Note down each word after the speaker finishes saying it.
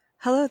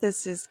Hello,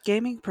 this is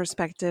Gaming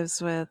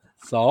Perspectives with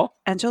Saul.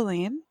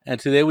 Angeline. And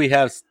today we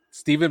have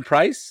Stephen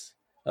Price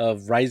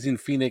of Rising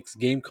Phoenix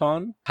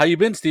GameCon. How you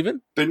been,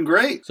 Stephen? Been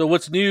great. So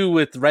what's new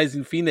with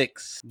Rising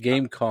Phoenix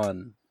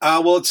GameCon?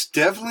 Well, it's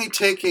definitely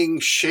taking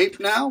shape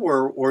now.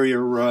 We've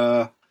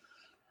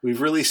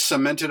really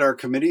cemented our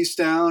committees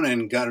down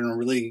and gotten a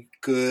really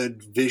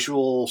good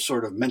visual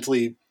sort of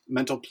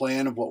mental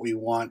plan of what we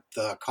want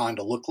the con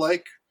to look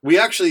like.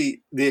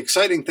 The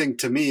exciting thing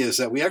to me is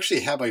that we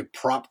actually have a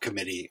prop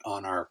committee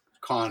on our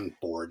con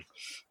board.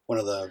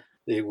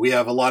 We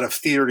have a lot of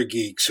theater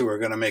geeks who are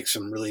going to make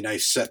some really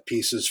nice set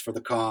pieces for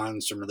the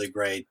con, some really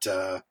great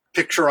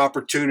picture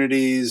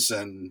opportunities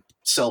and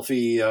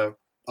selfie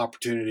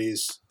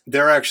opportunities.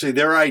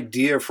 Their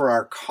idea for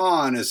our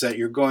con is that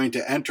you're going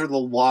to enter the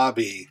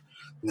lobby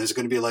and there's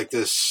going to be like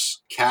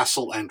this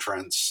castle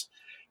entrance.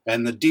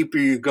 And the deeper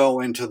you go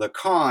into the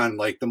con,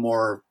 like the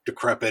more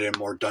decrepit and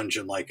more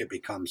dungeon-like it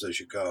becomes as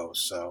you go.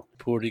 So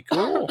pretty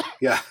cool.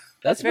 Yeah.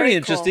 That's very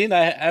interesting.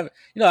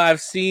 Cool. I've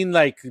seen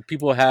like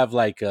people have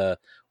like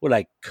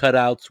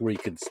cutouts where you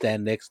can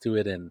stand next to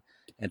it and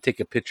take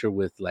a picture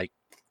with like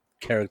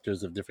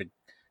characters of different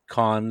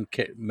con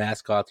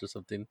mascots or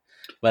something.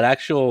 But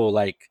actual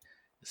like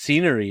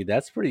scenery,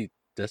 that's pretty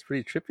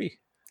trippy.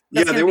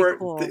 That's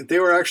they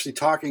were actually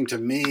talking to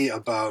me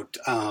about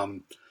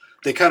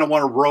they kind of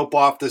want to rope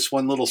off this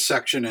one little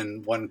section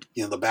in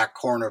the back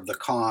corner of the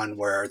con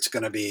where it's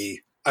going to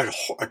be a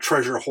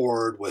treasure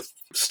hoard with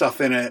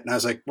stuff in it. And I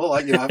was like, well,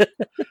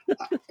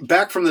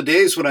 back from the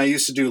days when I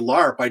used to do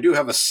LARP, I do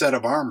have a set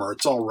of armor.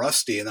 It's all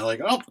rusty. And they're like,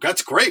 oh,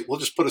 that's great. We'll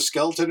just put a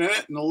skeleton in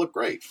it and it'll look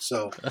great.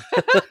 So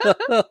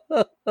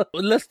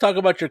let's talk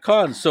about your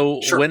con. So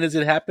Sure. When is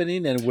it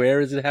happening and where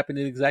is it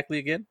happening exactly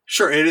again?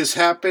 Sure. It is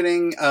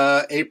happening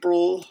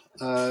April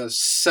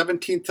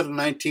 17th to the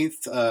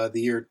 19th, the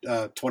year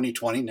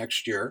 2020,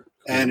 next year.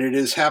 And it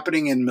is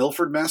happening in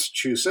Milford,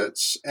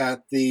 Massachusetts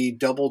at the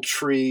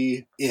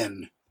Doubletree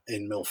Inn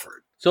in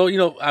Milford. So,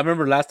 I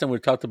remember last time we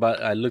talked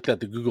about, I looked at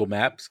the Google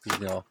Maps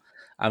because,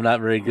 I'm not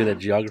very good at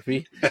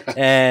geography.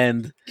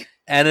 and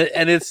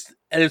it's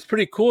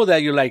pretty cool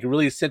that you're like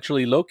really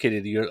centrally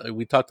located.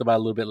 We talked about a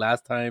little bit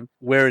last time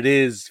where it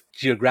is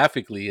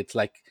geographically. It's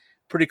like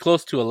pretty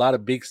close to a lot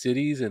of big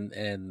cities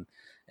and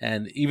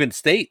even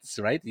states,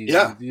 right?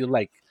 You're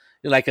like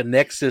a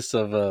nexus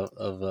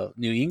of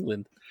New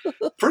England.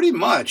 Pretty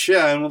much,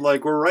 yeah. And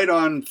like we're right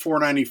on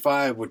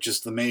 495, which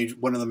is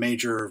one of the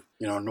major,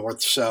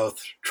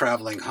 north-south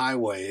traveling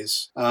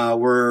highways.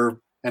 We're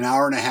an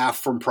hour and a half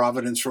from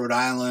Providence, Rhode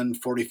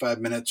Island, 45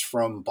 minutes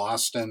from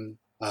Boston.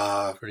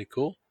 Pretty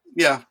cool.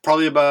 Yeah,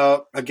 probably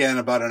about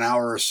an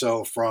hour or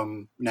so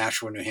from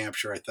Nashua, New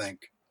Hampshire, I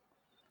think.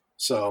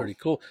 So pretty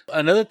cool.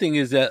 Another thing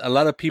is that a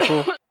lot of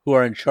people who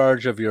are in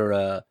charge of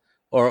your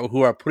or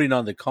who are putting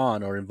on the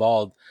con or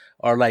involved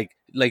are like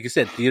you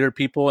said, theater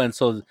people, and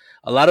so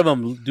a lot of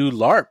them do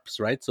LARPs,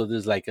 right? So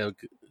there's like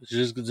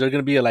there's going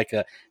to be like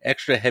a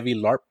extra heavy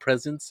LARP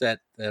presence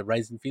at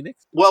Rising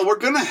Phoenix. Well, we're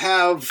gonna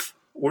have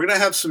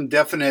some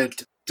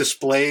definite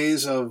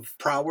displays of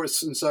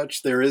prowess and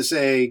such. There is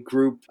a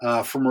group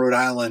from Rhode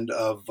Island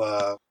of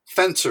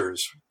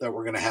fencers that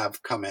we're going to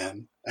have come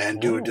in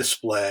and do a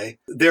display.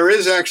 There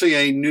is actually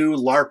a new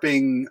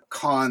LARPing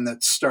con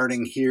that's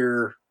starting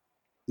here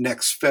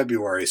next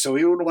February, so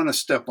we would want to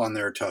step on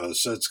their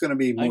toes. So it's going to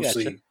be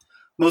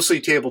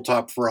mostly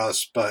tabletop for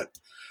us, but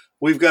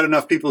we've got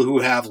enough people who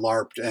have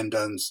LARPed and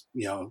done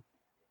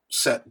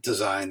set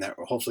design that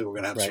hopefully we're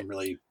going to have some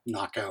really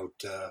knockout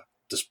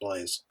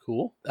displays.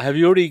 Cool. Have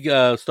you already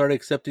started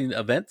accepting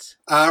events?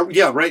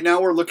 Yeah, right now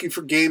we're looking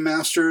for game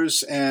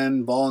masters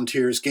and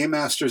volunteers, game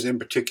masters in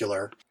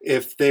particular.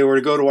 If they were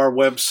to go to our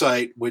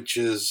website, which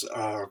is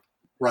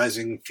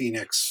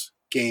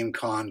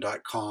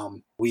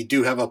risingphoenixgamecon.com, we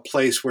do have a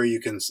place where you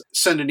can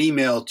send an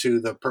email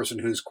to the person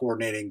who's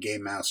coordinating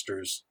game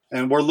masters.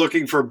 And we're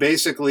looking for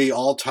basically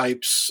all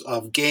types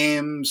of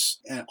games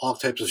and all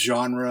types of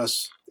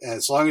genres.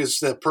 As long as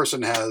the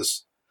person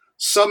has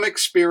some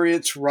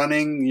experience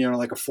running,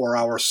 like a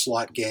 4-hour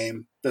slot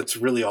game, that's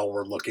really all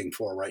we're looking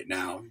for right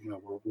now.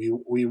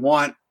 We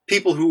want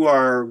people who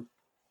are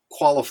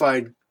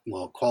qualified.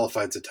 Well,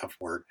 qualified's a tough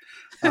word.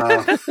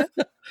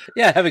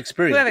 Yeah, have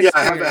experience.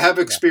 Have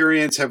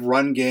experience, have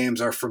run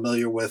games, are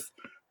familiar with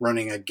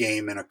running a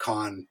game in a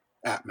con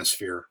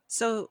atmosphere.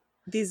 So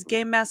these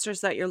game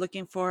masters that you're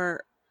looking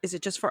for, is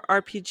it just for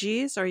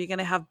RPGs, or are you going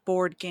to have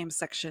board game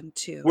section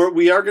too?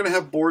 We are going to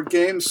have board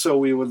games, so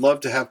we would love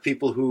to have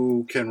people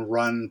who can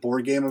run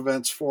board game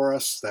events for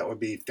us. That would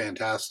be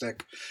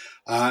fantastic.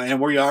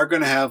 And we are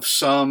going to have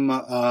some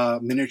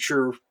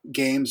miniature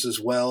games as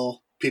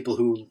well. People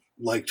who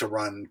like to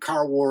run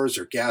Car Wars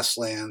or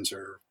Gaslands,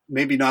 or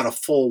maybe not a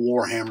full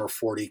Warhammer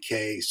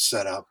 40K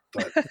setup,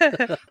 but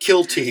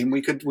Kill Team.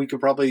 We could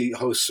probably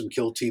host some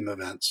Kill Team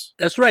events.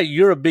 That's right.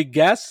 You're a big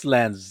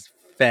Gaslands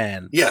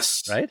fan.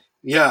 Yes. Right?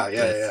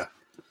 Yeah.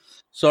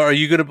 So are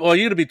you gonna? Oh,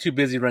 you're gonna be too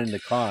busy running the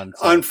con.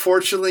 So.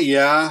 Unfortunately,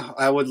 yeah.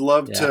 I would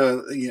love Yeah.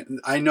 to.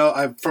 I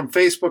know from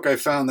Facebook, I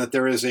found that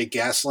there is a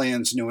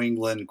Gaslands New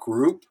England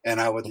group,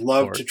 and I would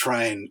love course. to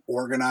try and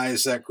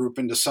organize that group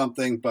into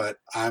something. But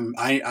I'm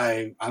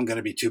going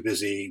to be too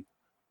busy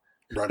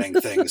running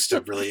things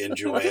to really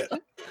enjoy it.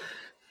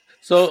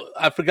 So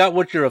I forgot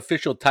what your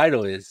official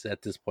title is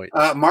at this point.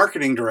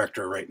 Marketing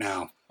director right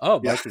now. Oh,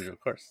 marketing, of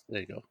course.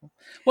 There you go.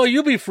 Well,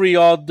 you'll be free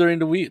all during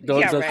the week,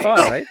 the con,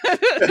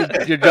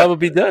 right? Your job will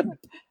be done.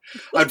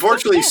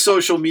 Unfortunately,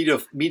 social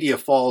media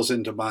falls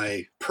into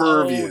my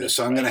purview, that's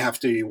so I'm going to have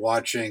to be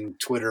watching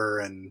Twitter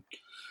and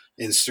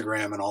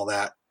Instagram and all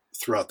that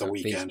throughout the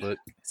weekend. Facebook.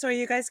 So are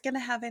you guys going to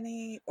have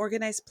any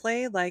organized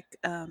play like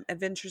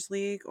Adventures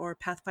League or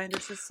Pathfinder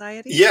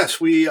Society? Yes,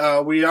 we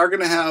are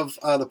going to have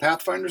the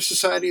Pathfinder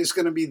Society is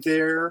going to be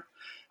there,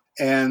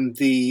 and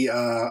the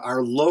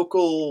our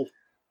local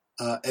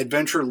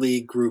Adventure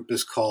League group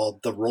is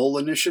called the Roll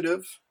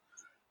Initiative.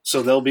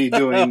 So they'll be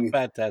doing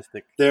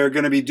fantastic. They're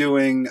going to be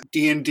doing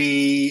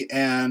D&D,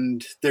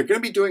 and they're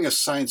going to be doing a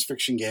science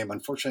fiction game.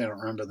 Unfortunately, I don't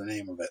remember the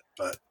name of it,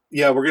 but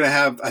yeah, we're going to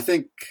have. I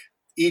think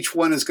each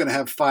one is going to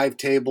have 5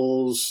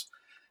 tables,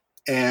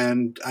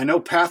 and I know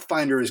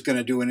Pathfinder is going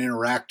to do an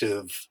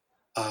interactive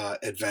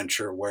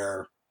adventure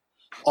where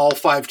all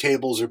 5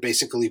 tables are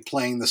basically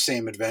playing the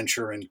same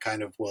adventure, and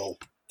kind of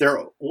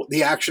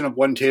the action of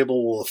one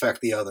table will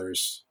affect the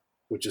others,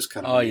 which is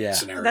kind of a neat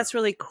scenario. That's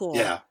really cool.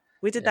 Yeah,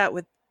 we did that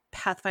with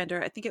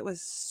Pathfinder. I think it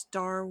was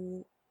Star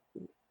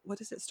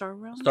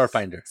Realms?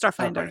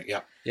 Starfinder.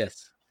 Yeah.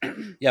 Yes.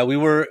 Yeah, we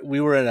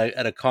were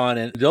at a con,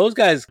 and those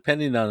guys,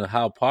 depending on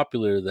how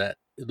popular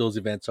those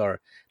events are,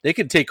 they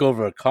can take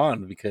over a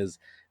con, because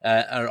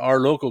our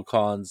local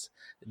cons,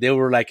 they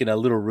were like in a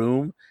little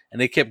room,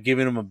 and they kept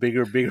giving them a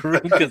bigger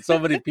room because so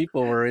many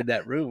people were in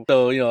that room.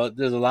 So,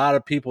 there's a lot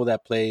of people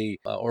that play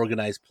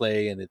organized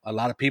play, and a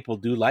lot of people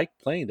do like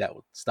playing that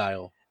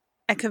style.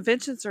 And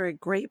conventions are a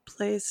great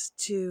place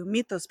to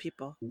meet those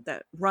people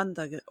that run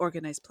the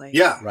organized play.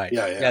 Yeah, right.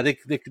 Yeah.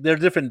 They're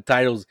different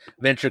titles,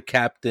 venture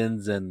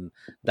captains and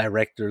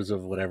directors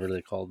of whatever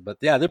they're called. But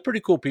yeah, they're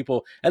pretty cool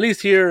people. At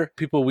least here,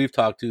 people we've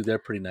talked to, they're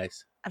pretty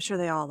nice. I'm sure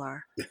they all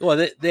are.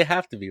 Well, they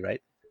have to be, right?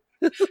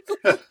 You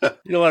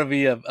don't want to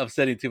be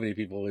upsetting too many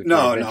people. If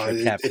No, you're a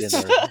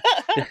venture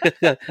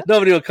captain.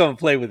 Nobody will come and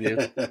play with you.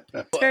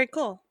 It's very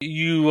cool.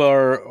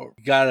 You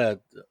got a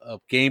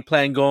game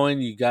plan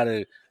going. You got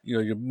to.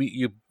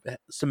 You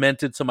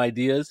cemented some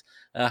ideas.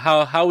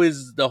 How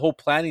is the whole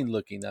planning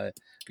looking?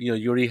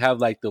 You already have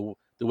like the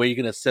way you're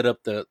going to set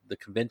up the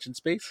convention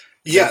space.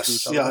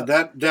 Yes, yeah,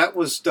 that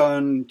was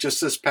done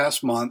just this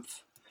past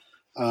month.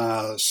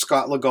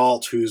 Scott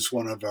Legault, who's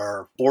one of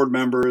our board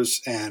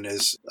members and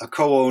is a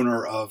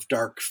co-owner of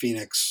Dark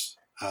Phoenix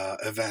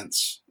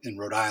events in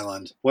Rhode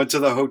Island, went to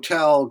the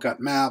hotel, got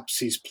maps.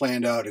 He's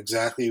planned out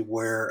exactly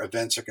where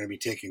events are going to be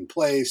taking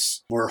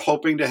place. We're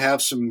hoping to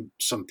have some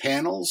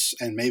panels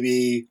and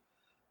maybe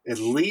at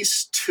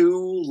least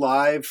 2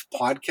 live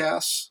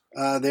podcasts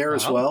there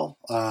as well.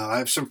 I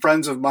have some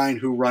friends of mine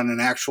who run an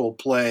actual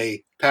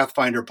play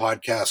Pathfinder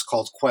podcast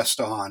called Quest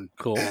On,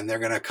 cool. And they're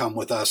going to come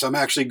with us. I'm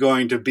actually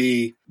going to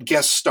be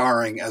guest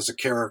starring as a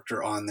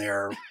character on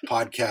their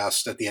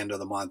podcast at the end of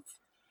the month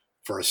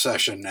for a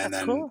session, and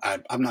then cool.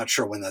 I'm not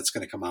sure when that's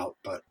going to come out,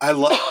 but I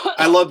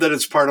love that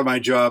it's part of my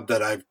job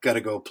that I've got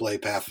to go play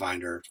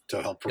Pathfinder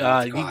to help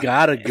promote the con. You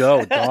gotta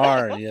go,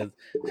 darn.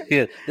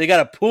 Yeah. They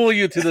gotta pull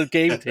you to the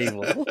game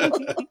table.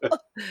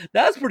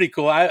 That's pretty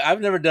cool.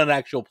 I've never done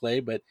actual play,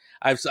 but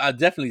I've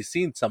definitely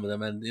seen some of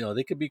them, and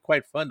they could be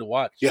quite fun to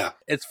watch. Yeah,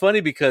 it's funny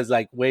because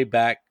like way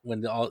back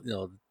when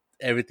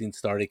everything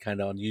started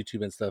kind of on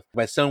YouTube and stuff,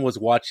 my son was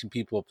watching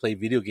people play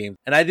video games,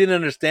 and I didn't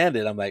understand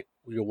it. I'm like,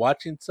 you're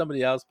watching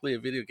somebody else play a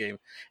video game,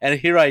 and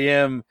here I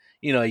am,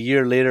 a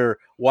year later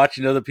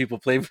watching other people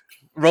play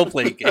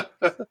role-playing games.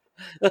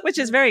 Which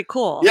is very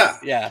cool.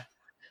 Yeah.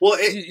 Well,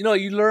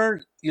 you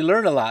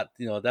learn a lot.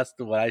 That's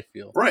what I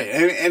feel. Right,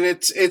 and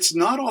it's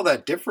not all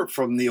that different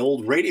from the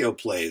old radio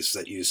plays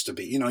that used to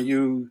be.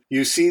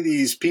 You see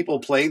these people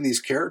playing these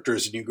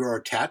characters, and you grow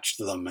attached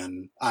to them.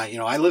 And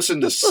I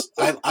listen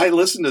to I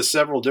listen to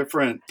several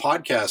different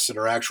podcasts that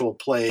are actual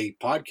play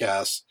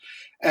podcasts,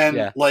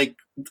 and like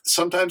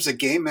sometimes the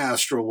game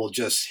master will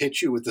just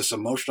hit you with this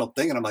emotional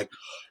thing, and I'm like,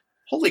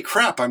 holy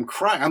crap, I'm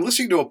crying. I'm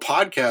listening to a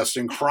podcast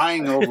and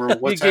crying over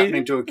what's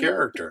happening to a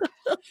character.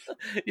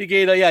 You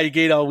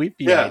get all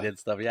weepy-eyed and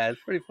stuff. Yeah,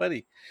 it's pretty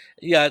funny.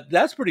 Yeah,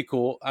 that's pretty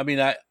cool. I mean,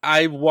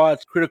 I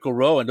watch Critical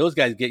Role, and those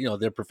guys get,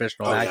 they're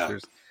professional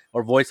actors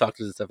or voice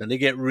actors and stuff, and they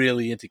get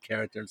really into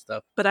character and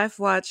stuff. But I've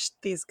watched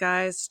these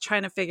guys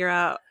trying to figure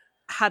out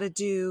how to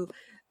do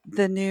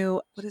the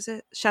new,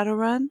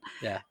 Shadowrun?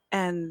 Yeah.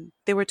 And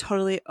they were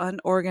totally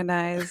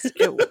unorganized.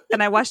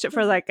 And I watched it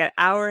for like an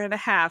hour and a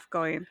half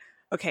going,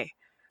 okay,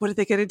 what are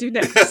they going to do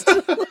next?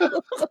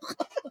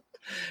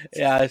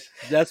 Yeah,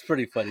 that's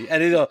pretty funny.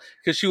 And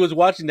because she was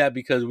watching that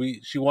because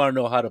she wanted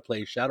to know how to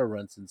play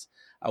Shadowrun since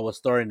I was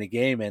starting the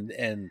game,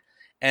 and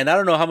And I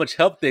don't know how much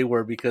help they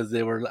were because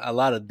they were a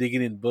lot of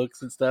digging in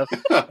books and stuff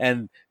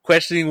and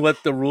questioning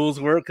what the rules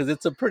were because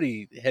it's a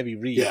pretty heavy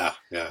read. Yeah.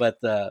 But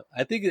but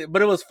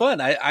it was fun.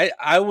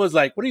 I was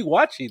like, "What are you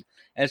watching?"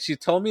 And she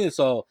told me.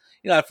 So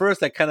at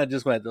first I kind of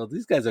just went, "Oh,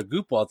 these guys are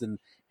goofballs." And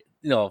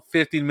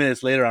 15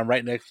 minutes later, I'm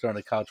right next to her on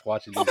the couch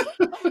watching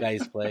these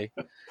guys play.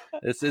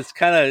 It's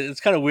kind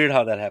of weird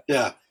how that happened.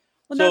 Yeah.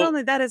 Well, not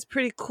only that, it's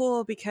pretty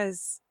cool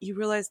because you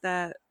realize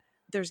that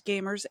there's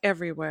gamers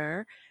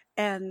everywhere.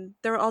 And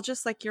they're all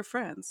just like your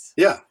friends.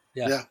 Yeah.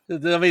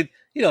 I mean,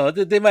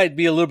 they might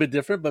be a little bit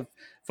different, but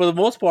for the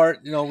most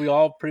part, we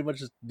all pretty much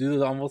just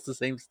do almost the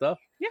same stuff.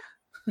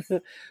 Yeah.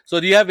 So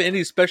do you have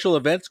any special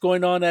events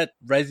going on at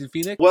Rising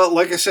Phoenix? Well,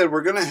 like I said,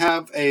 we're going to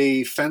have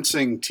a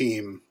fencing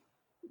team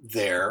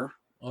there.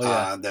 Oh,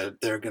 yeah. That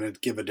they're going to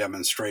give a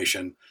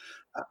demonstration.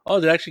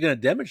 They're actually going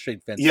to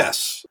demonstrate fencing.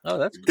 Yes. Oh,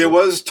 that's cool. There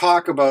was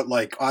talk about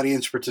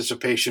audience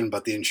participation,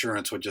 but the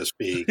insurance would just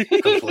be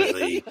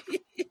completely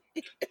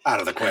out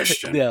of the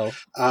question. No.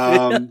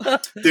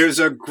 There's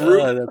a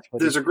group. Oh,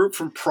 there's a group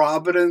from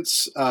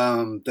Providence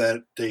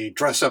that they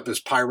dress up as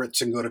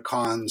pirates and go to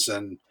cons,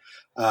 and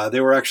they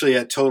were actually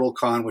at Total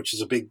Con, which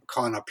is a big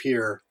con up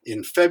here,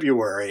 in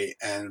February,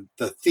 and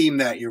the theme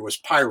that year was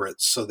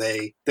pirates. So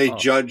they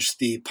judged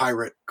the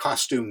pirate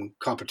costume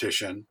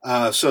competition.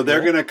 So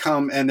they're going to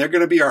come, and they're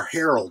going to be our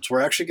heralds.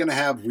 We're actually going to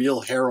have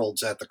real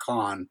heralds at the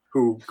con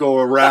who go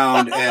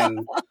around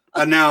and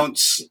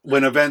announce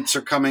when events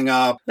are coming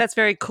up. That's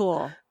very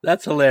cool.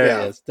 That's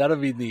hilarious. Yeah. That'll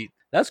be neat.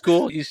 That's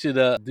cool. You should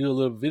do a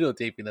little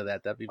videotaping of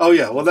that. That'd be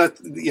yeah. Well, that's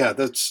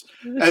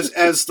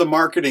as the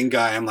marketing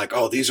guy, I'm like,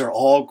 these are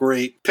all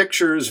great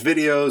pictures,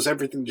 videos,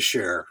 everything to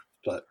share.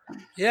 But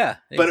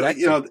exactly.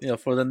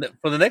 But for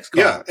the next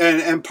con. Yeah,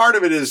 and part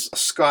of it is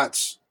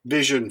Scott's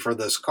vision for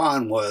this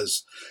con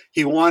was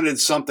he wanted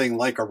something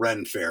like a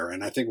Ren Fair,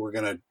 and I think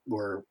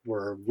we're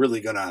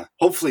really gonna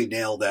hopefully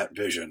nail that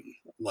vision.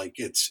 Like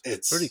it's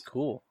pretty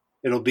cool.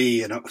 It'll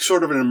be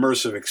sort of an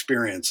immersive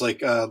experience.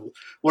 Like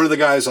one of the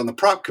guys on the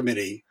prop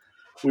committee,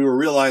 we were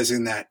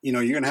realizing that,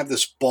 you're going to have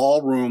this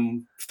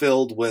ballroom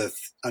filled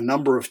with a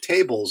number of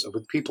tables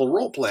with people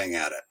role-playing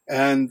at it.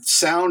 And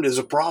sound is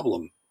a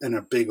problem in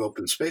a big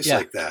open space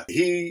like that.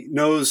 He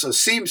knows a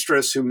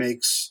seamstress who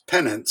makes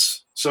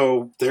pennants.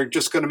 So they're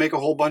just going to make a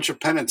whole bunch of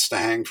pennants to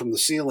hang from the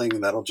ceiling,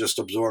 and that'll just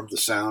absorb the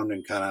sound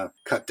and kind of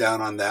cut down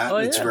on that.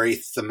 It's very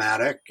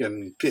thematic.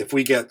 And if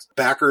we get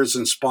backers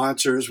and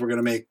sponsors, we're going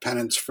to make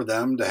pennants for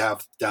them to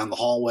have down the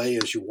hallway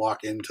as you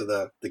walk into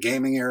the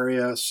gaming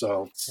area.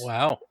 So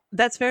wow.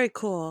 That's very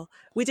cool.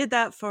 We did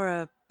that for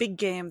a big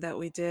game that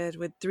we did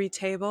with 3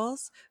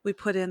 tables. We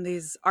put in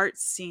these art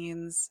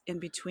scenes in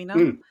between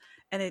them,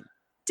 and it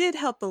did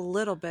help a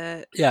little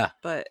bit. Yeah.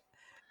 But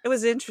it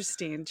was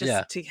interesting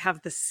just to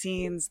have the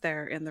scenes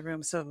there in the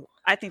room. So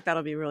I think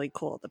that'll be really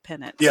cool, the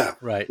pennants. Yeah.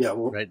 Right. Yeah.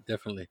 Right.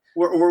 Definitely.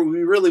 We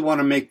really want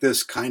to make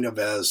this kind of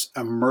as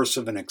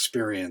immersive an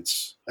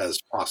experience as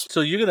possible.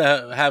 So you're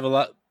going to have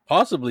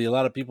possibly a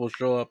lot of people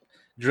show up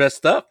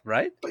dressed up,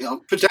 right? But,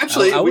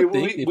 potentially, I we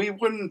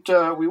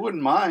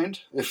wouldn't mind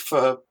if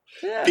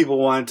people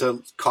wanted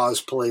to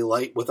cosplay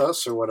light with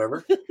us or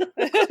whatever.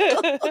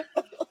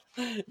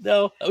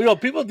 No,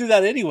 people do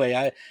that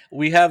anyway.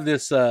 We have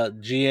this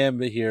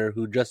GM here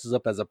who dresses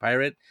up as a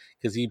pirate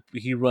because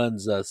he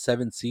runs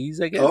 7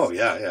 Seas, I guess. Oh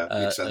yeah,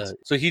 makes sense.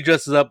 So he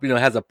dresses up,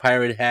 has a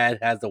pirate hat,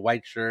 has the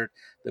white shirt,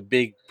 the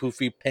big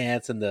poofy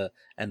pants, and the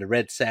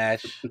red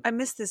sash. I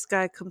miss this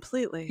guy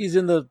completely. He's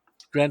in the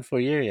Grand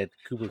Foyer at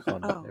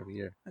KublaiCon every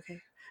year. Okay.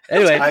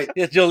 Anyway,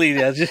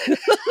 Jolene.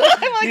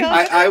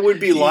 I would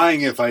be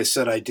lying if I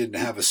said I didn't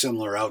have a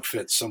similar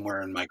outfit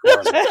somewhere in my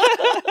closet.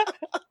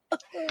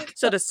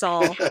 So does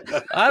Saul.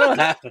 I don't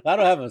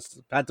have a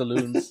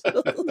pantaloons.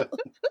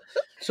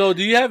 So,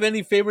 do you have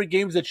any favorite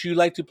games that you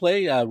like to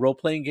play? Role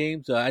playing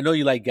games. I know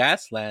you like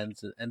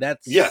Gaslands, and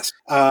that's yes.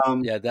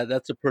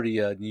 That's a pretty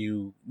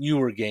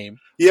newer game.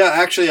 Yeah,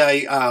 actually,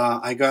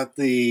 I got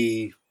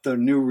the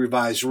new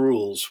revised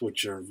rules,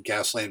 which are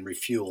Gasland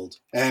Refueled,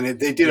 and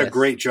they did a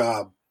great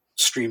job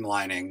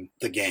streamlining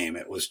the game.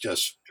 It was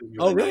just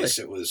really nice.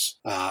 It was.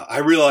 I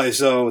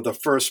realized though the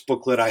first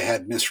booklet I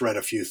had misread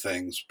a few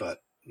things, but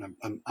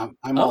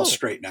I'm all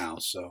straight now.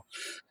 So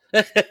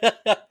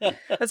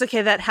that's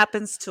okay. That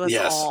happens to us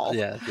all.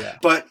 Yeah.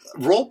 But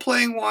role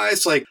playing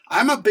wise,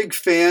 I'm a big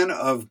fan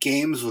of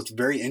games with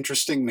very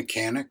interesting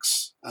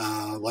mechanics.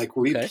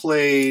 We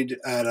played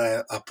at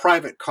a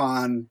private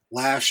con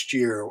last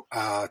year,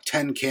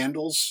 10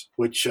 Candles,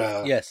 which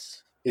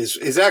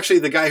is actually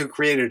the guy who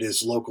created it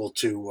is local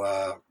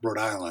to Rhode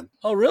Island.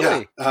 Oh,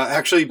 really? Yeah.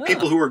 Actually,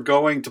 people who were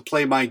going to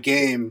play my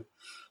game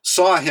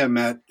saw him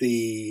at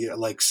the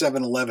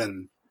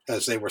 7-Eleven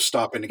as they were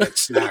stopping to get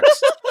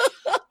snacks.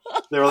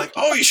 They were like,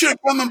 "Oh, you should have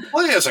come and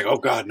play." I was like, "Oh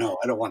God, no,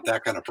 I don't want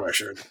that kind of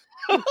pressure."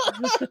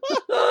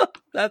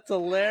 That's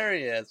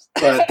hilarious.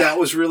 But that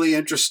was really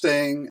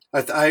interesting.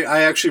 I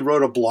actually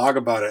wrote a blog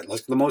about it.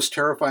 The most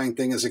terrifying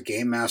thing as a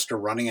game master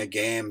running a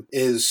game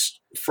is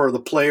for the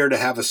player to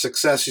have a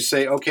success. You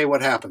say, "Okay,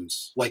 what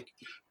happens?"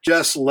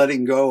 Just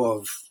letting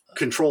go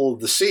control of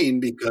the scene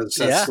because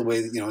that's the way,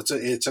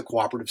 it's a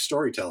cooperative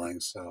storytelling.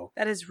 So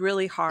that is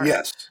really hard.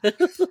 Yes.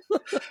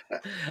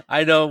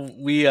 I know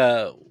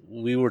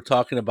we were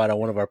talking about on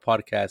one of our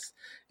podcasts.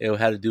 It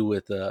had to do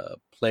with a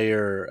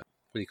player.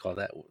 What do you call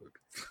that?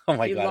 Oh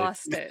my God!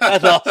 Lost it. I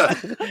lost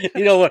it.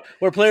 You know,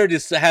 where a player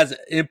just has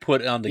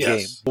input on the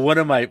game. One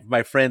of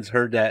my friends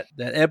heard that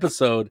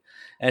episode,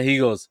 and he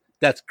goes,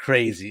 "That's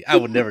crazy. I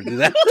would never do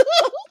that."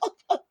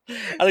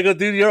 I go,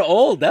 "Dude, you're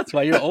old. That's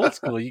why you're old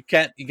school. You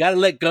gotta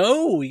let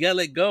go. You gotta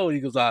let go." And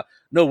he goes,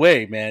 "No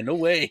way, man. No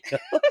way."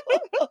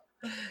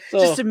 So,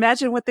 just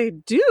imagine what they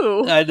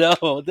do. I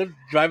know, they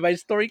drive my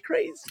story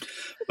crazy.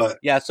 But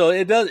yeah, so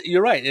it does.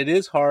 You're right. It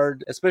is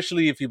hard,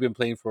 especially if you've been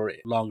playing for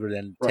longer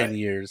than 10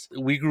 years.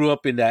 We grew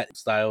up in that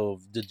style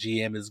of the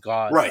GM is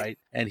God, right?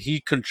 And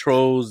he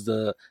controls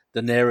the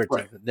narrative.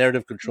 Right.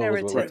 Narrative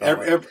controls.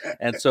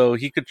 And so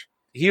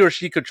he or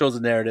she controls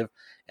the narrative,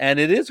 and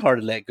it is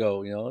hard to let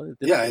go.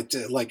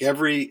 Like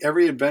every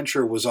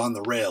adventure was on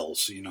the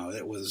rails.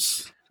 It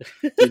was.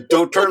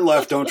 Don't turn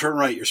left, don't turn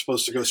right. You're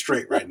supposed to go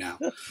straight right now.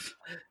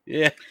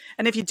 Yeah.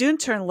 And if you do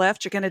turn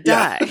left, you're going to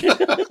die.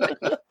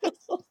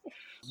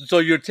 So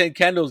your 10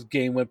 Candles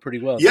game went pretty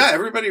well. Yeah,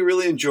 everybody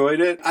really enjoyed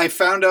it. I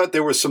found out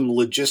there were some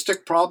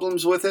logistic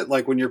problems with it.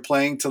 Like when you're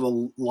playing to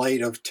the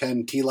light of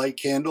 10 tea light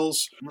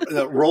candles,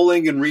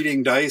 rolling and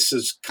reading dice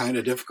is kind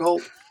of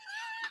difficult.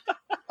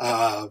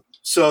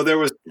 So there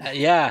was,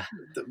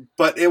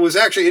 but it was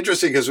actually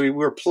interesting because we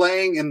were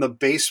playing in the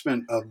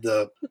basement of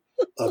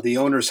the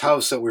owner's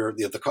house that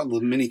the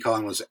mini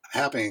con was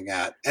happening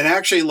at, and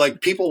actually, like,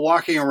 people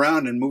walking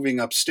around and moving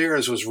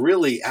upstairs was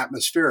really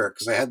atmospheric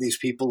because I had these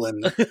people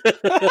in,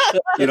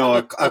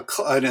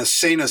 an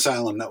insane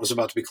asylum that was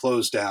about to be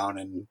closed down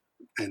and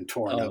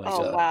torn up.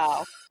 Oh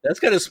wow. That's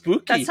kind of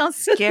spooky. That sounds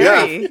scary.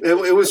 Yeah,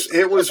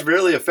 it was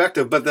really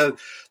effective. But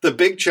the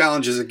big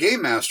challenge as a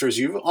game master is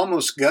you've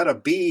almost got to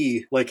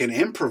be like an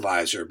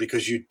improviser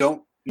because you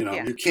don't,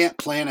 you can't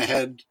plan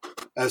ahead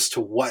as to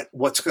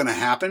what's going to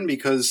happen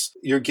because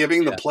you're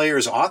giving the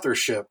players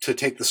authorship to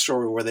take the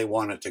story where they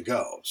want it to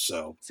go.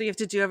 So you have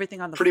to do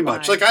everything on the pretty fly.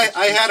 much. Like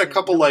I had a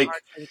couple like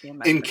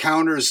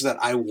encounters that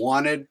I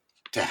wanted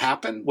to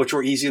happen, which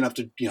were easy enough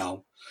to,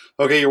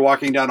 okay, you're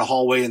walking down a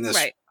hallway and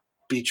this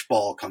beach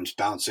ball comes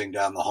bouncing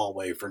down the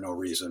hallway for no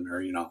reason,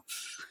 or you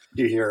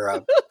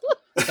hear.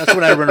 That's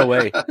when I run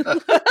away.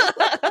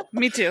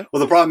 Me too.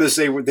 Well, the problem is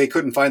they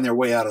couldn't find their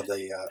way out of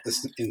the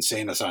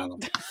insane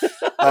asylum.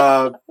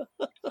 But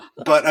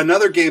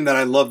another game that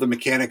I love the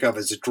mechanic of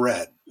is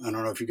Dread. I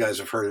don't know if you guys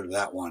have heard of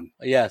that one.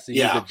 Yeah, so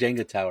you use the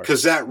Jenga tower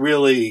because that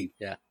really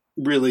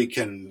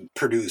can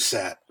produce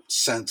that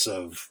sense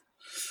of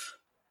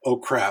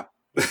crap.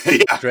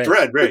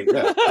 Dread, right?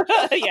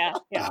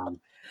 Yeah.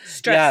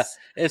 Stress.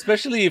 Yeah,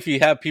 especially if you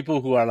have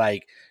people who are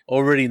like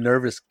already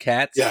nervous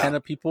cats kind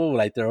of people,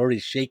 like they're already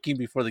shaking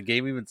before the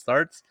game even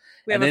starts.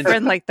 We have a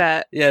friend like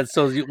that. Yeah,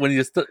 so when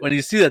you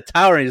see the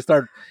tower and you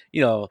start,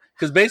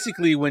 because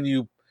basically when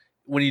you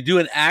do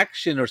an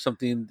action or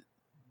something,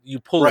 you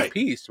pull a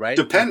piece, right?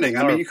 Depending,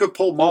 I mean, you could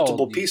pull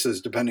multiple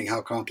pieces depending how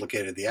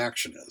complicated the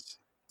action is.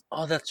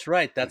 Oh, that's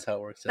right. That's how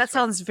it works. That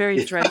sounds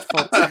very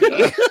dreadful to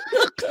me.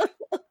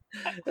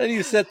 And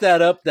you set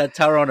that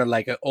tower on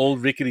an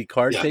old rickety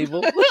card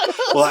table.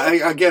 Well,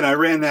 I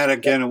ran that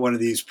again at one of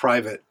these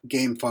private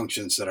game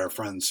functions that our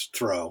friends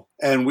throw.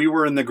 And we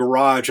were in the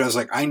garage. I was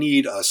like, I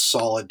need a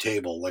solid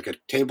table, like a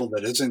table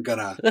that isn't going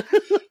to...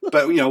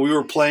 But, we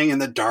were playing in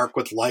the dark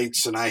with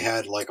lights, and I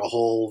had like a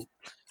whole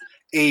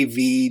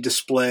AV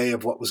display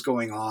of what was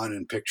going on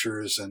and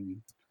pictures.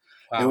 And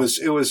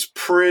it was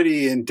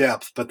pretty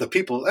in-depth. But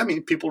people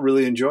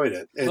really enjoyed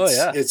it.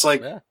 It's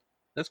like... Yeah.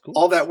 That's cool.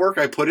 All that work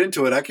I put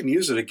into it, I can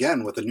use it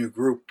again with a new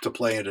group to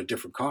play at a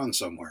different con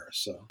somewhere.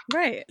 So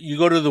right. You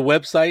go to the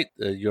website,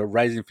 your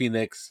Rising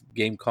Phoenix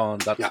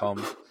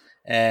GameCon.com,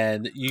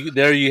 and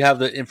you have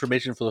the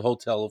information for the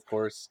hotel, of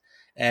course,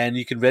 and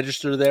you can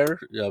register there.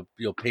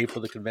 You'll pay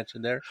for the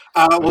convention there.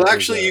 Well,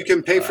 actually, you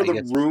can pay for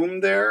the room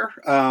there.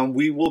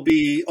 We will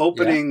be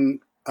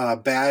opening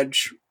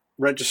badge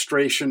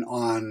registration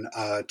on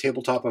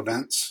tabletop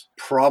events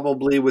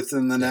probably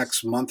within the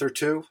next month or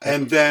two,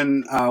 and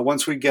then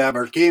once we get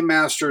our game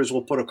masters,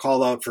 we'll put a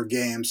call out for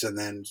games and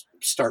then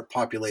start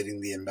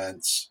populating the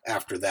events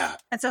after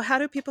that. And so how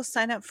do people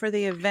sign up for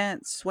the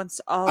events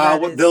once all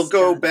they'll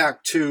go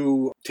back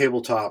to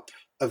tabletop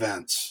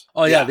events?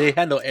 They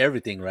handle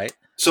everything, right?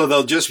 So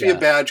there'll just be a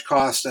badge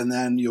cost, and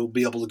then you'll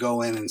be able to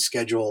go in and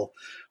schedule.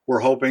 We're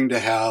hoping to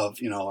have,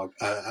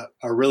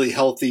 a really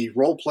healthy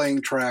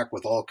role-playing track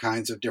with all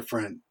kinds of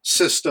different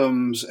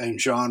systems and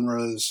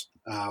genres.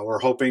 We're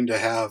hoping to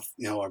have,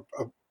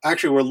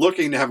 actually, we're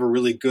looking to have a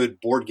really good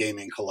board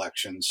gaming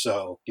collection.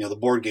 So, the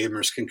board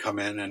gamers can come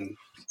in and,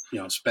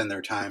 spend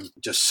their time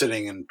just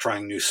sitting and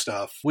trying new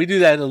stuff. We do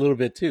that a little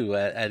bit too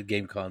at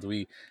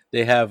GameCons.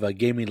 They have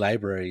gaming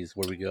libraries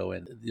where we go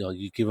and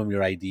you give them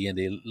your ID and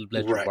they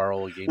let you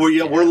borrow a game.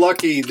 Well, we're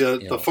lucky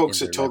the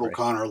folks at Total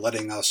Con are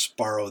letting us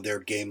borrow their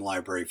game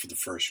library for the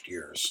first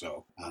year.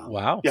 So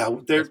wow, yeah,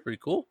 that's pretty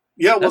cool.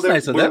 Yeah, well, That's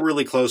nice of we're them.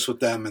 really close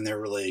with them, and they're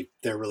really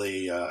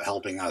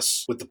helping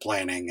us with the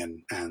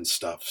planning and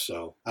stuff.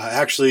 So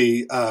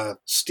actually,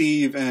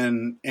 Steve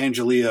and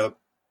Angelia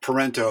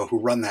Parento, who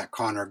run that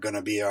con, are going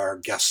to be our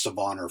guests of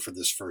honor for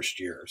this first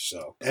year.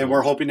 So, and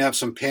we're hoping to have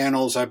some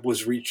panels. I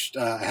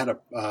had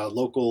a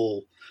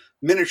local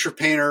miniature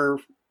painter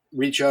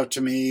reach out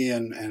to me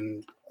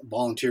and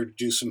volunteered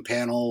to do some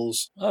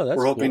panels. Oh, that's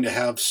We're hoping cool. to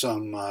have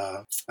some,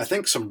 I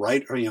think some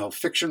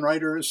fiction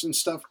writers and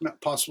stuff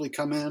possibly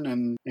come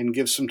in and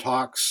give some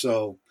talks.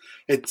 So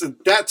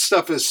that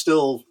stuff is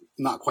still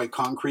not quite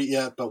concrete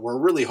yet, but we're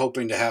really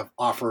hoping to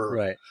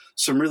offer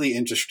some really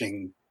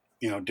interesting,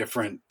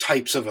 different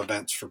types of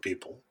events for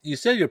people. You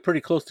said you're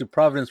pretty close to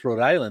Providence,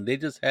 Rhode Island. They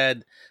just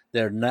had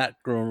their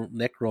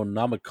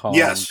Necronomicon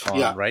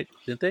con, right?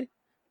 Didn't they?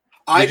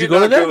 I did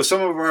not go.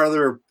 Some of our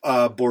other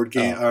board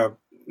game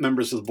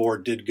members of the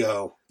board did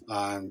go,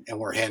 and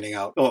we're handing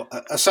out. Well,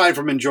 aside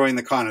from enjoying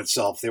the con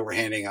itself, they were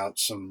handing out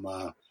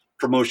some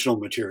promotional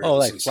materials. Oh,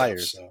 like and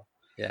flyers. Stuff, so.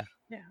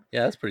 Yeah,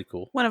 that's pretty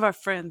cool. One of our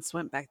friends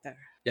went back there.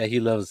 Yeah, he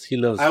loves.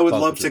 I would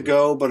love to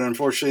go, but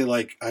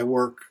unfortunately, I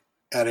work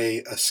at a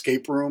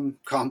escape room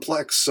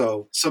complex,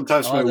 so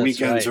sometimes my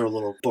weekends are a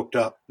little booked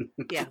up.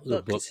 Yeah,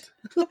 booked.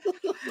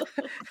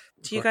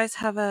 Do you guys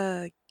have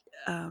a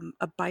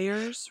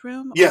buyer's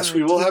room? Yes,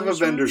 we will have a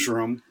vendor's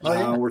room.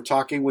 We're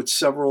talking with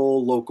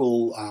several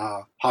local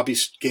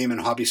game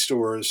and hobby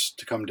stores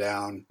to come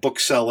down,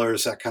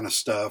 booksellers, that kind of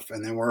stuff.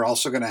 And then we're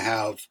also going to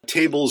have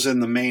tables in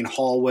the main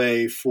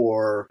hallway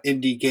for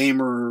indie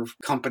gamer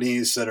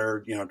companies that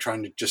are,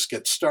 trying to just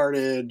get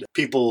started.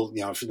 People,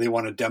 if they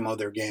want to demo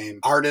their game.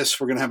 Artists,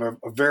 we're going to have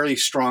a very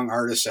strong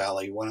artist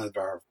alley. One of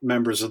our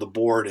members of the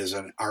board is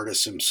an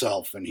artist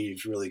himself, and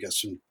he's really got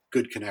some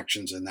good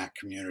connections in that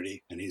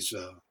community. And he's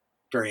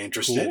very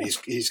interested.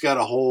 Cool. He's got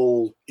a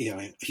whole,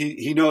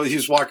 he knows.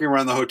 He's walking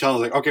around the hotel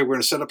like, okay, we're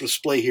going to set up a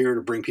display here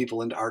to bring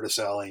people into Artist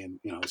Alley, and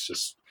it's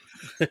just,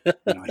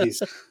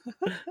 he's.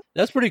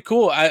 That's pretty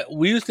cool.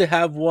 We used to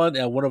have one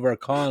at one of our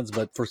cons,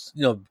 but for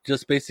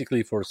just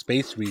basically for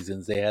space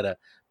reasons, they had to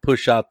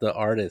push out the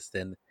artist,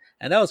 and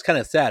that was kind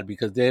of sad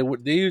because they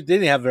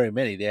didn't have very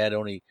many. They had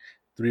only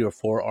 3 or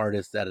 4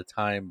 artists at a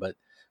time, but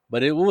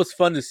it was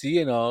fun to see,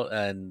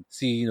 and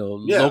see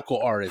local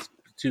artists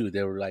too.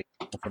 They were like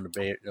from the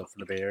Bay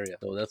Area,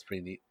 so that's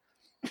pretty neat.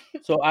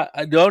 So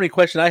the only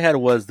question I had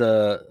was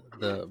the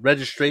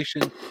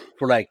registration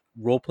for like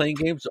role playing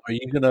games.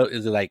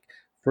 Is it like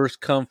first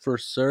come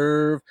first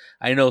serve?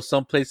 I know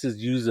some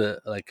places use a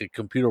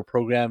computer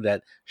program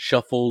that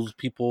shuffles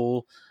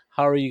people.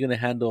 How are you going to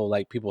handle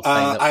like people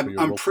signing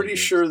up? I'm pretty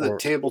sure that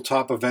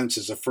tabletop events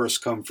is a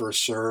first come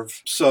first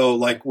serve. So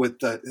like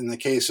in the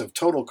case of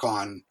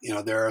TotalCon,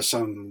 there are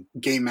some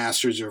game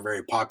masters who are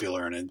very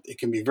popular, and it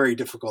can be very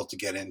difficult to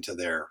get into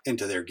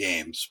their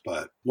games.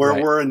 But where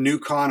we're a new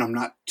con, I'm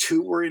not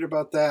too worried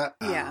about that.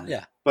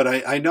 Yeah. But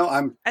I know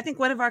I think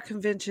one of our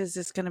conventions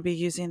is going to be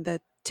using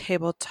the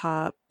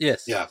tabletop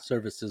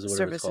services or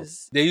whatever it's called.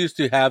 They used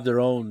to have their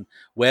own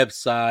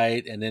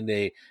website, and then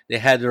they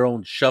had their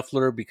own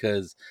shuffler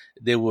because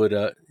they would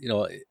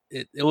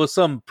it was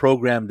some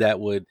program that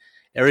would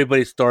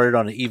everybody started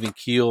on an even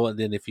keel, and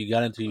then if you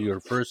got into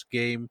your first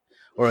game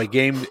or a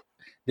game,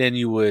 then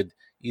you would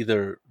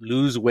either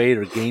lose weight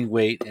or gain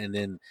weight, and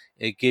then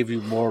it gave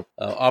you more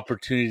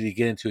opportunity to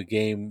get into a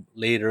game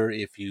later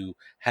if you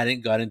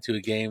hadn't got into a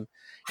game.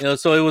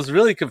 So it was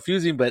really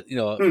confusing, but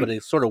but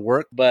it sort of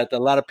worked. But a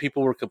lot of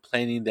people were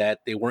complaining that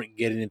they weren't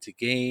getting into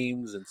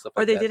games and stuff,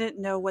 or they didn't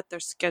know what their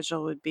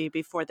schedule would be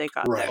before they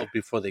got there.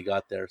 Before they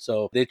got there,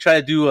 so they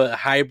tried to do a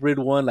hybrid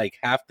one, like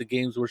half the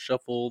games were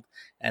shuffled,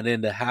 and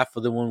then the half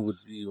of the one would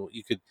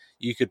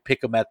you could pick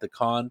them at the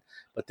con.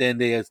 But then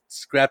they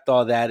scrapped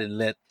all that and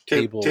let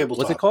tabletop.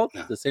 What's it called?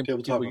 Yeah. The same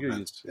tabletop people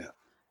events. Yeah.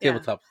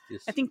 Tabletop.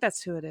 Yes. I think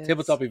that's who it is.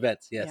 Tabletop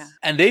events, yes. Yeah.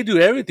 And they do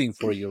everything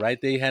for you, right?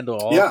 They handle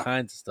all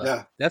kinds of stuff.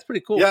 Yeah. That's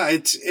pretty cool. Yeah,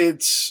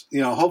 it's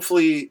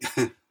hopefully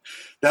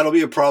that'll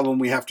be a problem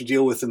we have to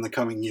deal with in the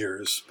coming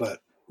years.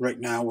 But right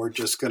now we're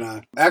just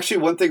gonna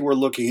one thing we're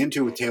looking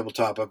into with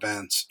tabletop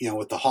events,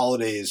 with the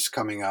holidays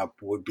coming up,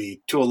 would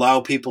be to allow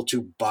people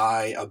to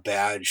buy a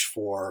badge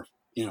for,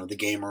 the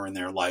gamer in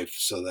their life,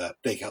 so that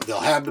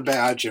they'll have the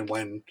badge, and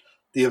when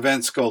the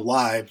events go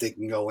live, they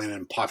can go in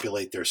and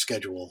populate their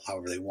schedule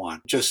however they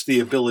want. Just the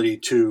ability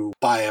to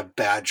buy a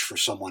badge for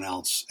someone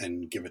else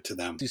and give it to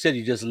them. You said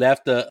you just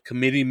left a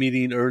committee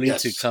meeting early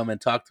to come and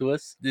talk to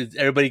us. Did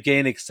everybody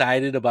getting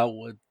excited about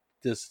what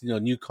this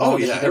new call? Oh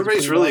yeah,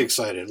 everybody's really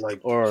excited.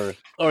 Or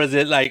is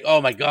it like,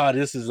 oh my god,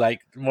 this is like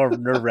more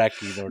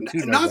nerve-wracking or too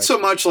nerve-wracking? Not so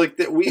much like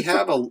that. We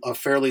have a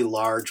fairly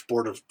large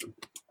board of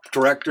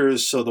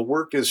directors, so the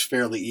work is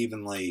fairly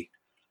evenly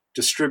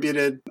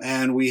distributed,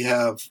 and we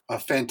have a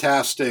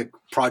fantastic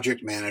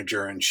project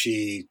manager, and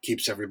she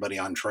keeps everybody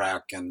on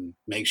track and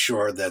makes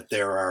sure that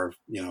there are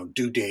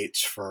due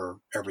dates for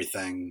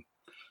everything,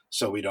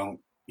 so we don't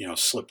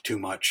slip too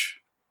much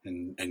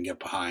and get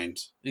behind.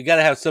 You got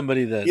to have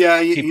somebody that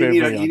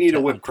you need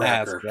a whip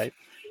cracker, right?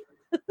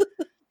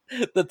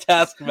 The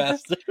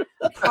taskmaster.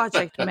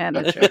 Project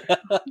manager.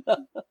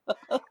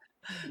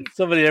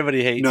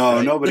 Everybody hates. No,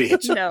 right? nobody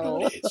hates her. No.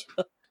 Nobody hates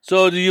her.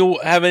 So do you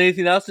have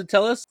anything else to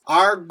tell us?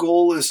 Our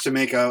goal is to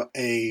make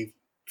a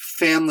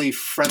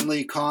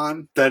family-friendly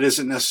con that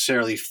isn't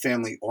necessarily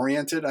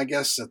family-oriented, I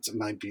guess. That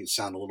might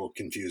sound a little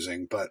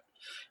confusing, but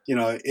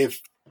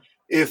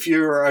if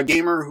you're a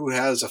gamer who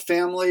has a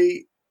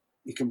family,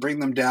 you can bring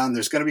them down.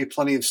 There's going to be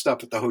plenty of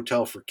stuff at the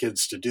hotel for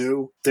kids to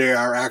do. They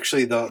are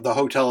actually, the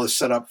hotel is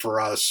set up for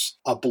us,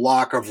 a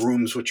block of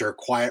rooms which are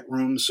quiet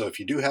rooms. So if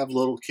you do have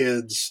little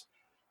kids,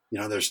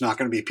 there's not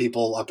going to be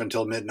people up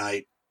until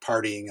midnight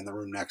partying in the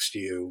room next to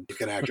you. You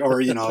can actually,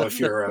 or if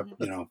you're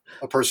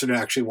a person who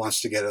actually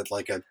wants to get it,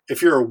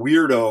 if you're a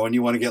weirdo and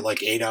you want to get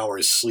 8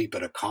 hours sleep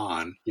at a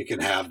con, you can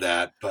have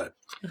that. But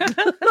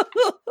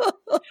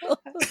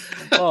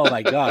oh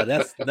my God,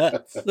 that's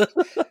nuts.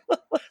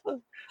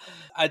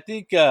 I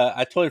think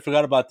I totally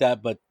forgot about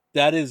that, but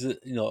that is,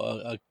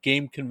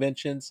 game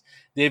conventions.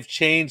 They've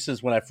changed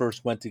since when I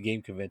first went to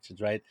game conventions,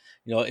 right?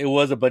 It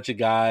was a bunch of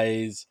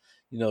guys,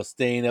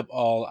 staying up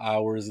all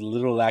hours, a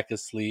little lack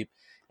of sleep.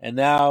 And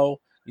now,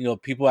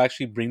 people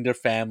actually bring their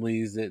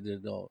families.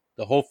 The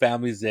whole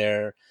family's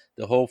there.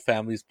 The whole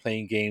family's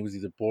playing games,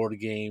 either board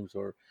games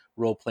or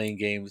role-playing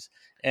games.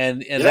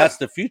 And that's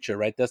the future,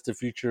 right? That's the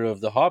future of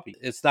the hobby.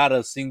 It's not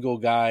a single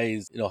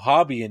guy's,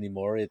 hobby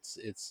anymore. It's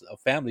a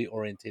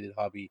family-oriented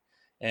hobby.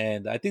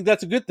 And I think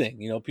that's a good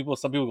thing.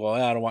 Some people go,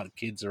 I don't want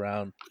kids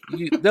around.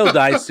 They'll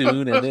die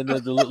soon, and then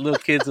the little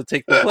kids will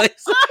take the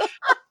place.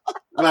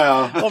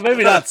 Well,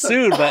 maybe not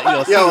soon, but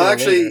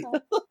actually,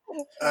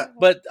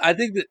 but I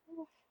think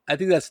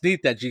that's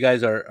neat that you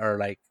guys are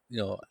like,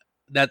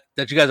 that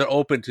you guys are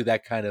open to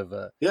that kind of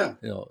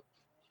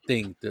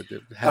thing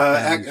to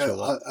have families show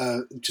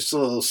up. Just a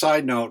little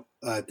side note: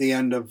 at the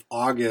end of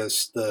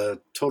August,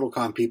 the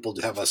TotalCon people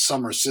have a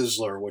Summer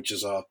Sizzler, which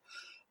is a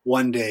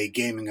one-day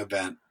gaming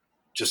event,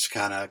 just to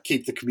kind of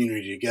keep the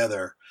community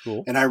together.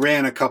 Cool. And I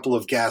ran a couple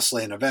of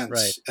Gasland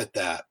events at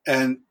that,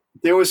 and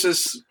there was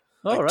this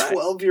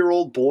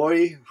 12-year-old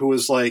boy who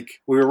was we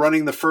were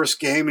running the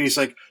first game, and he's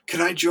like, "Can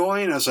I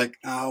join?" I was like,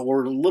 "Oh,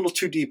 we're a little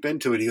too deep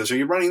into it." He goes, "Are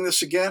you running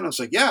this again?" I was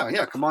like,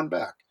 "Yeah, come on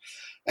back."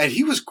 And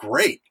he was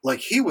great.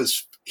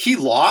 He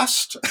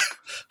lost,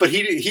 but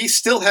he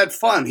still had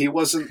fun. He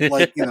wasn't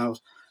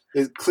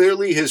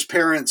clearly his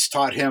parents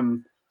taught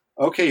him,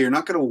 okay, you're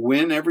not going to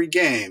win every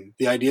game.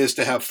 The idea is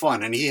to have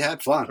fun, and he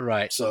had fun.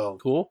 Right. So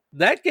cool.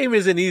 That game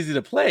isn't easy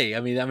to play. I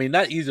mean,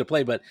 not easy to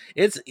play, but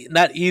it's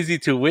not easy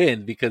to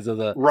win because of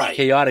the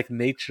chaotic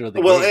nature of the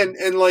game. Well, and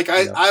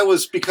I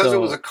was, because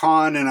it was a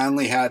con and I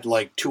only had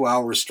 2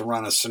 hours to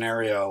run a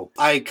scenario,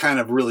 I kind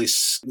of really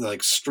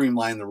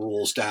streamlined the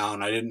rules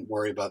down. I didn't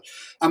worry about.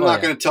 I'm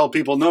not going to tell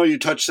people, no, you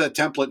touched that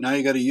template, now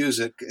you got to use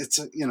it. It's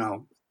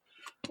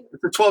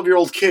it's a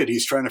 12-year-old kid.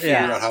 He's trying to figure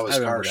out how his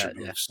car should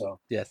move. So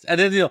yes, and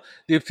then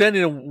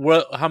depending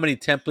on how many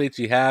templates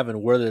you have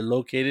and where they're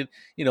located,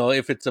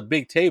 if it's a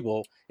big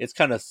table, it's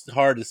kind of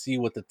hard to see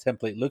what the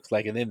template looks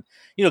like, and then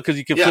because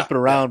you can flip it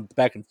around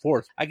back and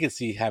forth. I can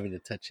see having to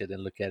touch it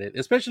and look at it,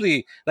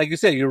 especially like you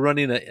said, you're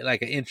running an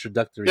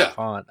introductory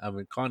con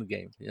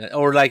game,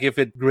 or if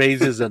it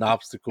grazes an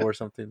obstacle or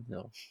something.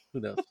 Who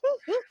knows?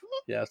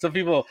 Yeah, some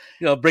people,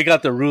 break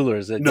out the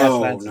rulers. And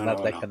Gaslands is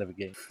not that kind of a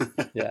game.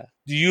 Yeah.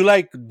 Do you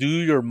do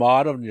your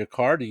mod on your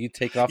car? Do you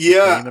take off the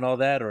frame and all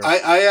that? Or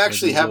I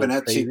actually have an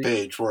Etsy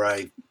page where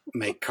I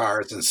make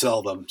cars and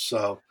sell them.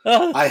 So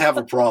I have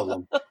a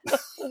problem.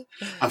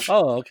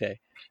 Oh, okay.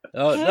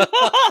 Oh,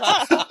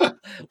 no.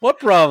 What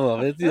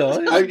problem? It's,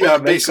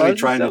 I'm basically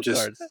trying to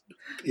just,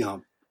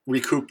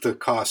 recoup the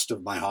cost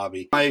of my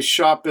hobby. My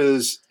shop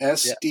is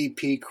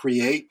SDP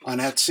Create on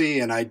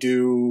Etsy, and I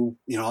do,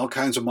 all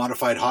kinds of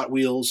modified Hot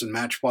Wheels and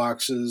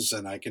Matchboxes,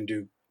 and I can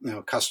do,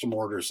 custom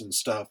orders and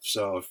stuff.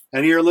 So if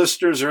any of your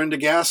listeners are into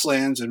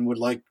Gaslands and would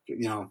like,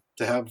 to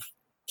have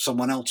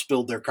someone else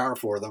build their car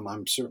for them,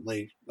 I'm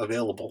certainly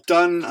available.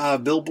 Done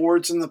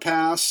billboards in the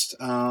past.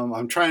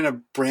 I'm trying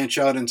to branch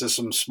out into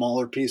some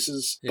smaller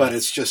pieces, but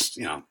it's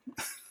just,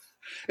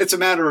 it's a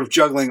matter of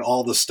juggling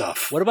all the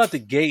stuff. What about the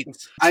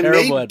gates? I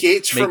made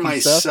gates for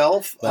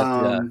myself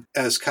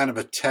as kind of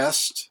a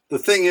test. The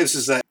thing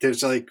is that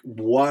there's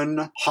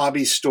one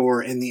hobby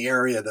store in the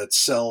area that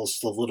sells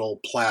the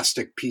little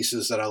plastic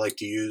pieces that I like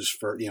to use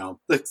for,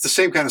 the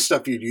same kind of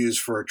stuff you'd use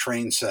for a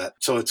train set.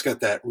 So it's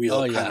got that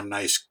real kind of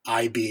nice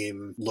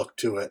I-beam look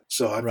to it.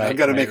 So I've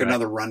got to make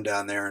another run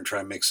down there and try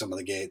and make some of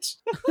the gates.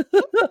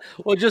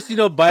 Well, just,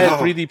 buy a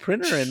 3D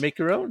printer and make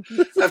your own.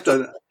 I have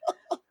to...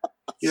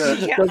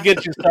 Yeah. Don't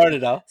get you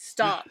started, huh?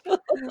 Stop.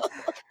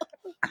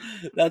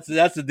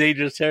 That's a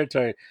dangerous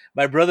territory.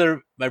 My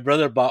brother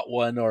bought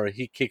one, or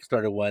he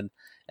kickstarted one,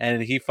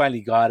 and he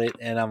finally got it,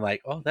 and I'm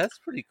like, oh, that's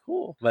pretty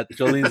cool. But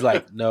Jolene's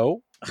like,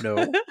 no,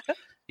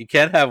 you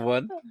can't have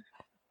one.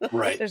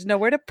 Right. There's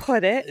nowhere to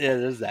put it. Yeah,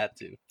 there's that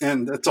too.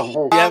 And that's a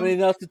whole... Do you have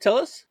anything else to tell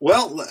us?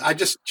 Well, I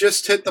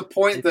just hit the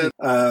point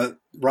that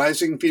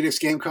Rising Phoenix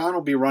Game Con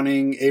will be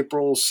running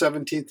April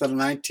 17th and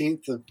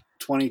 19th of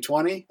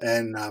 2020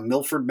 in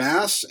Milford,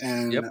 Mass.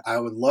 And I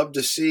would love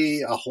to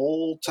see a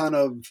whole ton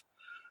of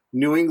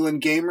New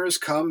England gamers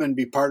come and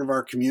be part of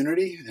our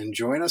community and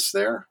join us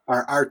there.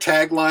 Our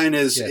tagline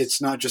is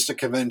It's not just a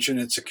convention,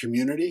 it's a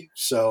community.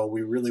 So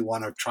we really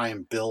want to try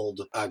and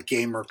build a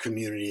gamer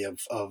community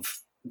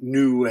of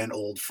new and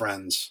old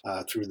friends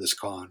through this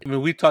con. I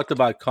mean, we talked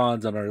about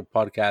cons on our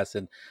podcast,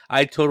 and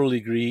I totally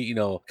agree. You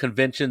know,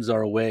 conventions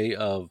are a way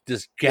of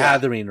just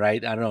gathering,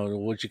 right? I don't know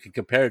what you can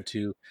compare it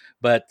to,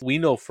 but we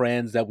know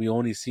friends that we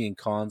only see in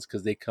cons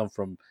because they come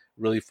from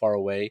really far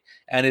away.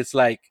 And it's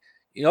like,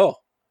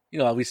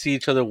 we see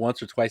each other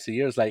once or twice a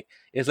year. It's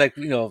like,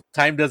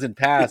 time doesn't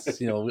pass,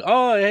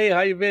 oh, hey,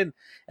 how you been?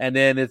 And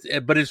then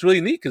but it's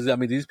really neat because, I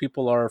mean, these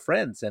people are our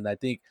friends. And I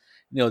think,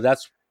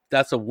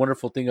 that's a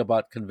wonderful thing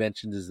about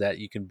conventions is that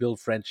you can build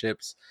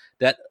friendships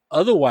that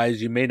otherwise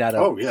you may not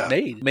have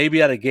made.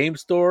 Maybe at a game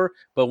store,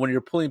 but when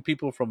you're pulling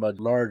people from a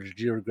large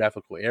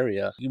geographical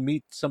area, you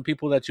meet some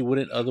people that you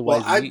wouldn't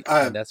otherwise meet,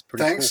 and that's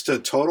pretty thanks cool.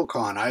 to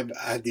TotalCon, I've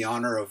had the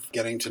honor of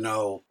getting to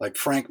know like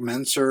Frank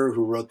Menser,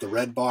 who wrote the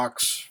Red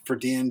Box for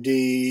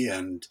D&D,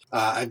 and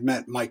I've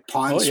met Mike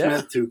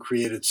Pondsmith, who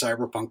created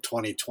Cyberpunk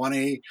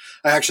 2020.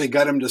 I actually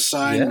got him to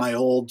sign my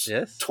old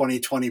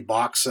 2020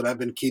 box that I've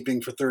been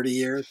keeping for 30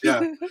 years.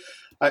 Yeah.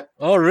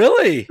 Oh,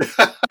 really?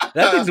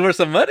 That thing's worth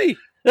some money.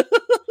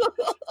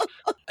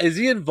 Is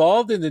he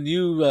involved in the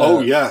new?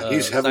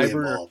 He's heavily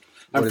involved.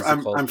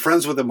 I'm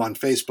friends with him on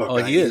Facebook. Oh,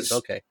 he is?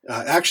 Okay.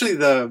 Actually,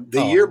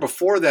 the year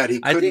before that, he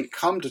couldn't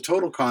come to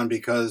TotalCon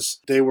because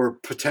they were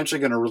potentially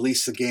going to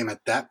release the game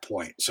at that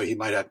point. So he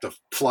might have to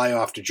fly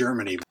off to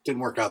Germany.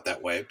 Didn't work out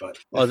that way, but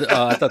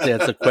I thought they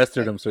had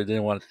sequestered him, so he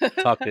didn't want to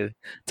talk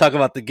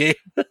about the game.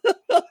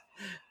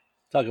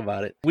 Talk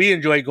about it. We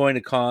enjoy going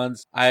to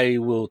cons. I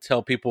will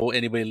tell people,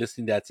 anybody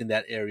listening that's in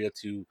that area,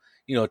 to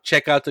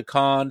check out the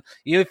con.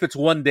 Even if it's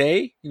one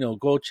day,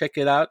 go check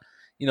it out.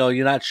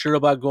 You're not sure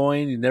about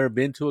going, you've never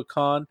been to a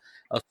con.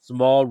 A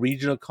small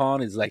regional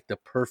con is like the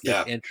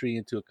perfect entry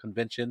into a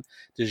convention.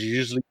 There's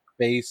usually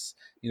space,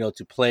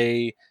 to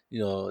play.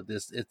 You're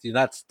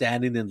not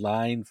standing in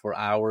line for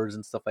hours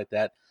and stuff like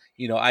that.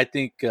 I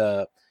think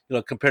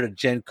compared to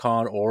Gen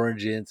Con,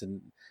 Origins, and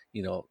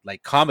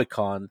like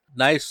Comic-Con,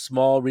 nice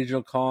small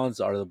regional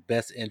cons are the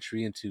best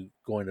entry into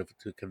going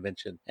to a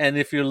convention. And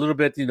if you're a little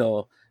bit,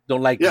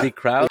 don't like big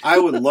crowds, I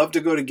would love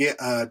to go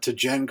to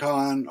Gen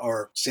Con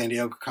or San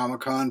Diego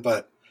Comic-Con,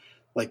 but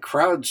like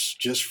crowds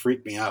just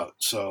freak me out.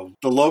 So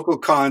the local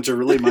cons are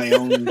really my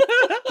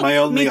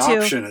only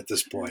option at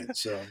this point.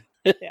 So.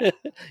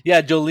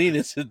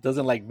 Jolene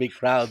doesn't like big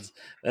crowds,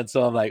 and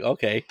so I'm like,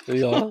 okay,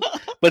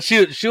 but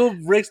she'll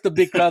race the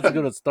big crowds to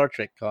go to Star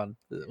Trek Con.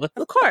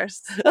 Of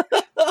course.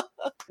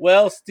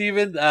 Well,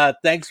 Steven,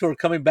 thanks for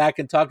coming back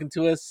and talking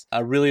to us. I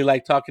really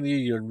like talking to you.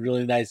 You're a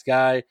really nice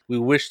guy. We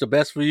wish the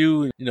best for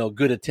you.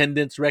 Good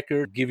attendance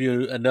record, give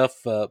you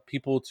enough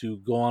people to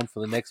go on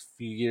for the next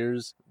few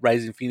years.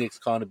 Rising Phoenix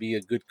Con to be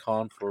a good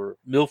con for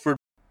Milford.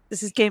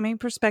 This is Gaming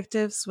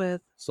Perspectives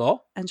with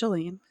Saul and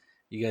Jolene.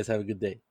 You guys have a good day.